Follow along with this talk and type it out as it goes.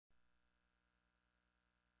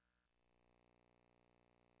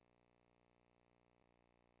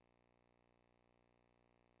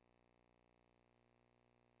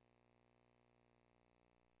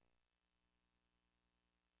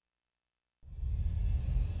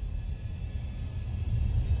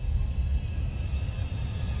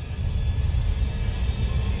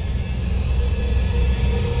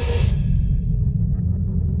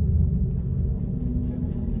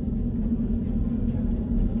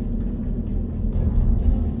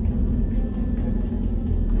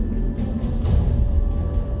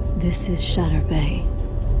This is Shatter Bay.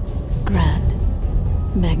 Grand,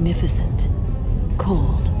 magnificent,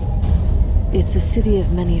 cold. It's a city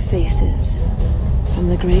of many faces, from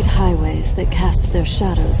the great highways that cast their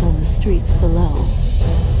shadows on the streets below,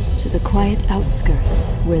 to the quiet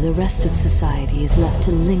outskirts where the rest of society is left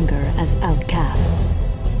to linger as outcasts.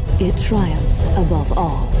 It triumphs above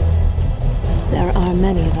all. There are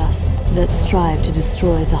many of us that strive to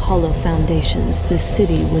destroy the hollow foundations this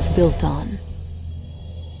city was built on.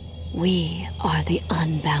 We are the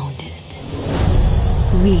Unbounded.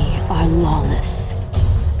 We are lawless.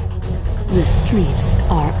 The streets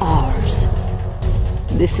are ours.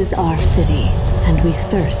 This is our city, and we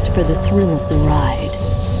thirst for the thrill of the ride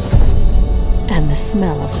and the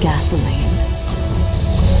smell of gasoline.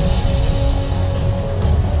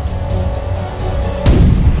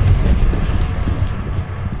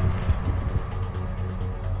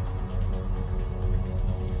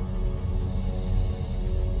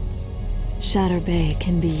 Shatter Bay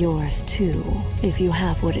can be yours too, if you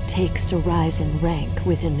have what it takes to rise in rank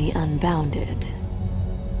within the Unbounded.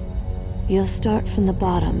 You'll start from the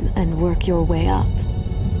bottom and work your way up,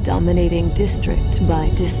 dominating district by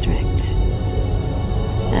district.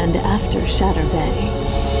 And after Shatter Bay,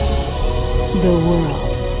 the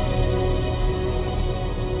world.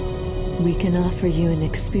 We can offer you an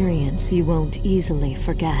experience you won't easily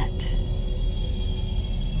forget.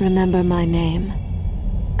 Remember my name?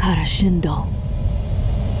 Karashindo.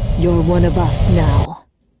 You're one of us now.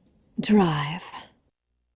 Drive.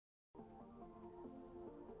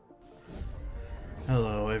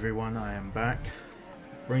 Hello everyone, I am back,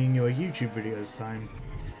 bringing you a YouTube video this time,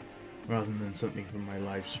 rather than something from my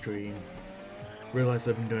live stream. Realised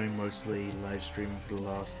I've been doing mostly live streaming for the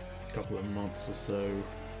last couple of months or so,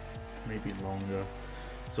 maybe longer,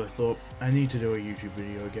 so I thought I need to do a YouTube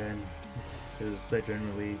video again, because they're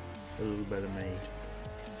generally a little better made,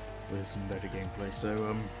 with some better gameplay.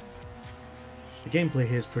 So the gameplay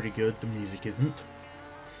here is pretty good, the music isn't,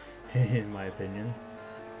 in my opinion.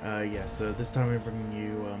 Yeah, so this time I'm bringing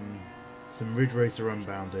you some Ridge Racer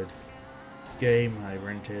Unbounded. This game I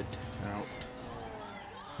rented out.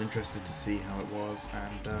 I was interested to see how it was,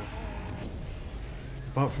 and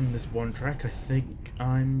apart from this one track, I think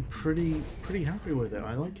I'm pretty happy with it.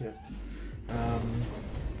 I like it.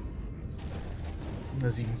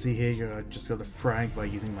 As you can see here, I just got a frag by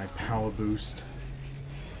using my power boost,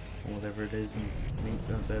 or whatever it is, and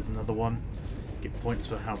there's another one. Get points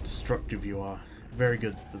for how destructive you are. Very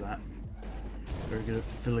good for that. Very good at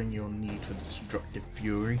fulfilling your need for destructive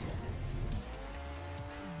fury.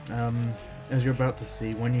 As you're about to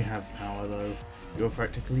see, when you have power though, you're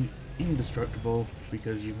practically indestructible,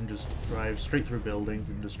 because you can just drive straight through buildings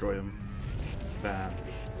and destroy them. Bam.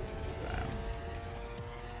 Bam.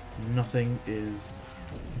 Nothing is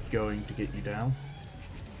going to get you down.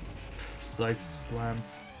 Side slam,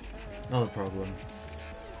 not a problem.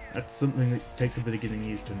 That's something that takes a bit of getting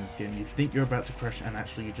used to in this game. You think you're about to crash, and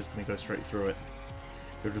actually you're just going to go straight through it.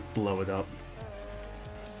 You'll just blow it up.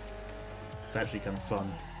 It's actually kind of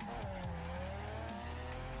fun.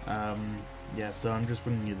 Yeah, so I'm just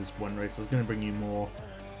bringing you this one race. I was going to bring you more,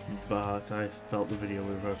 but I felt the video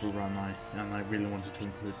would have overrun, and I really wanted to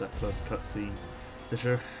include that first cutscene to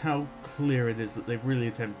show how clear it is that they've really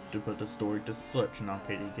attempted to put a story to such an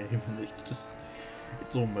arcade game, and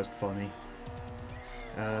it's almost funny.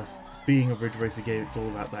 Being a Ridge Racer game, it's all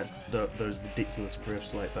about those ridiculous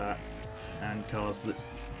drifts like that, and cars that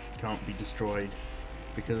can't be destroyed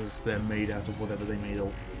because they're made out of whatever they made,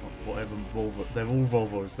 or whatever Volvo. They're all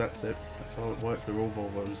Volvos. That's it. That's how it works. They're all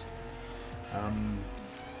Volvos.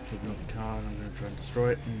 There's another car, and I'm going to try and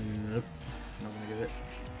destroy it. Nope, not going to get it.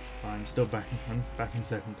 I'm still back in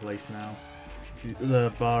second place now.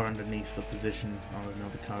 The bar underneath the position on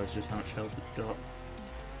another car is just how much health it's got.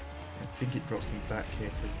 I think it drops me back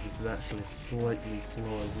here because this is actually a slightly slower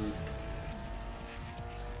route.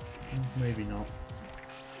 Maybe not.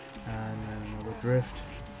 And then another drift.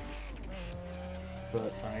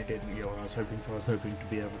 But I didn't get what I was hoping for. I was hoping to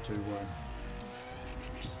be able to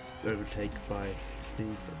just overtake by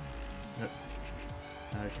speed, but nope.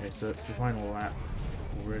 Okay, so it's the final lap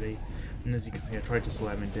already. And as you can see, I tried to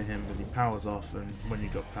slam into him, but he powers off, and when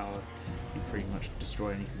you've got power, you pretty much destroy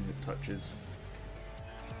anything that touches.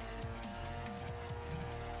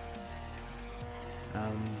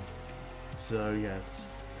 So yes,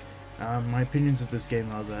 my opinions of this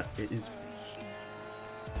game are that it is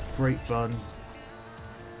great fun,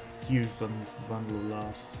 huge bundle of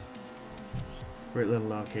laughs, great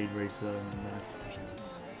little arcade racer, and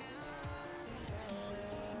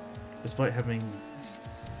despite having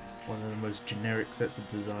one of the most generic sets of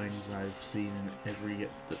designs I've seen in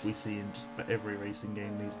that we see in just about every racing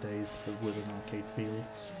game these days with an arcade feel.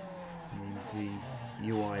 I mean, the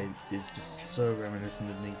UI is just so reminiscent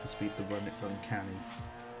of Need for Speed The Run, it's uncanny.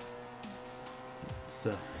 It's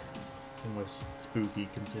almost spooky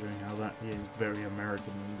considering how that is very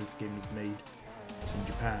American and this game is made in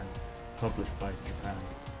Japan, published by Japan.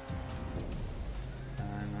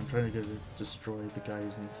 And I'm trying to go to destroy the guy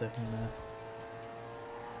who's in second there.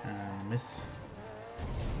 And miss.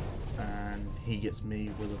 And he gets me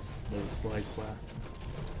with a side slam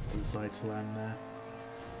there.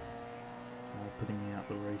 Putting me out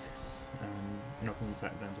the race and knocking me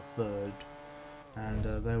back down to third. And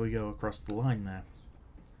there we go, across the line there.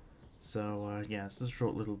 So yeah, it's just a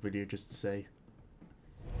short little video just to say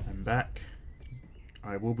I'm back.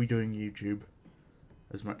 I will be doing YouTube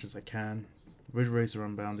as much as I can. Ridge Racer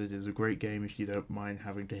Unbounded is a great game if you don't mind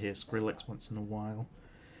having to hear Skrillex once in a while.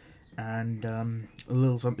 And a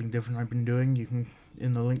little something different I've been doing. You can,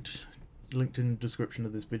 in the linked in the description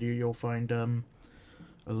of this video, you'll find a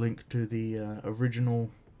link to the original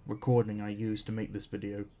recording I used to make this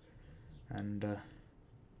video. And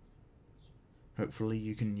hopefully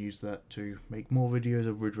you can use that to make more videos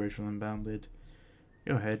of Ridge Racer Unbounded.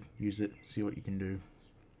 Go ahead, use it, see what you can do.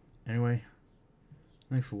 Anyway,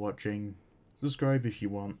 thanks for watching. Subscribe if you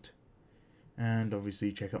want. And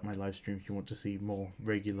obviously check out my live stream if you want to see more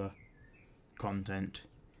regular content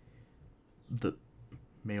that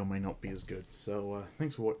may or may not be as good. So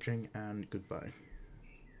thanks for watching and goodbye.